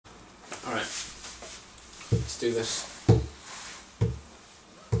do this.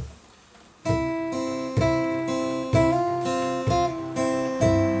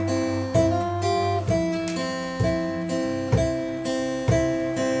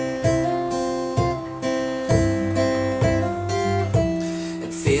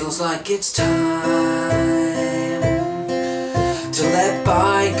 It feels like it's time to let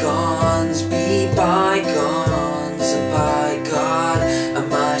bygones be bygones, and by God,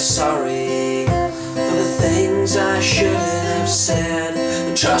 am I sorry for the things I shouldn't have said.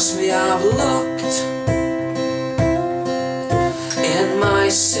 And trust me, I've looked in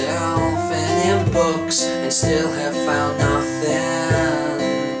myself and in books and still have found nothing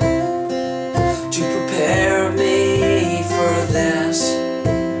to prepare me for this.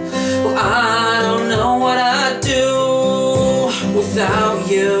 Well, I don't know what I'd do without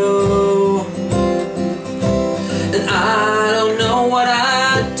you, and I don't know what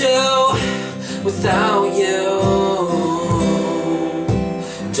I'd do without you.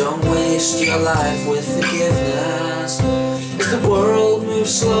 Don't waste your life with forgiveness as the world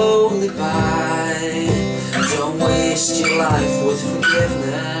moves slowly by. Don't waste your life with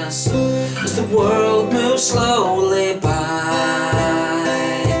forgiveness as the world moves slowly by.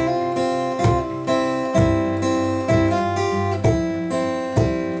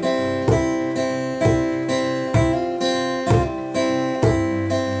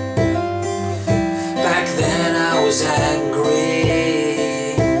 Back then I was angry.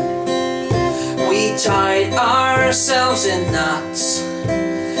 We tied ourselves in knots,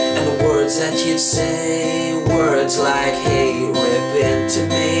 and the words that you'd say, words like hate, rip into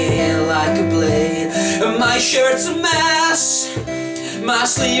me like a blade. And my shirt's a mess, my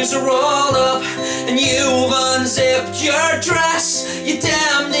sleeves are rolled up, and you've unzipped your dress. You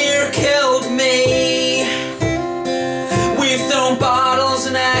damn near killed me. We've thrown bottles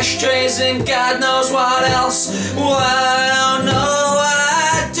and ashtrays and God knows what else. Well, I don't know what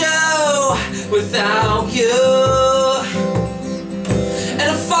I'd do without you. And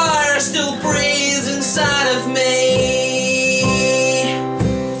a fire still breathes inside of me.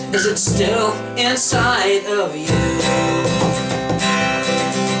 Is it still inside of you?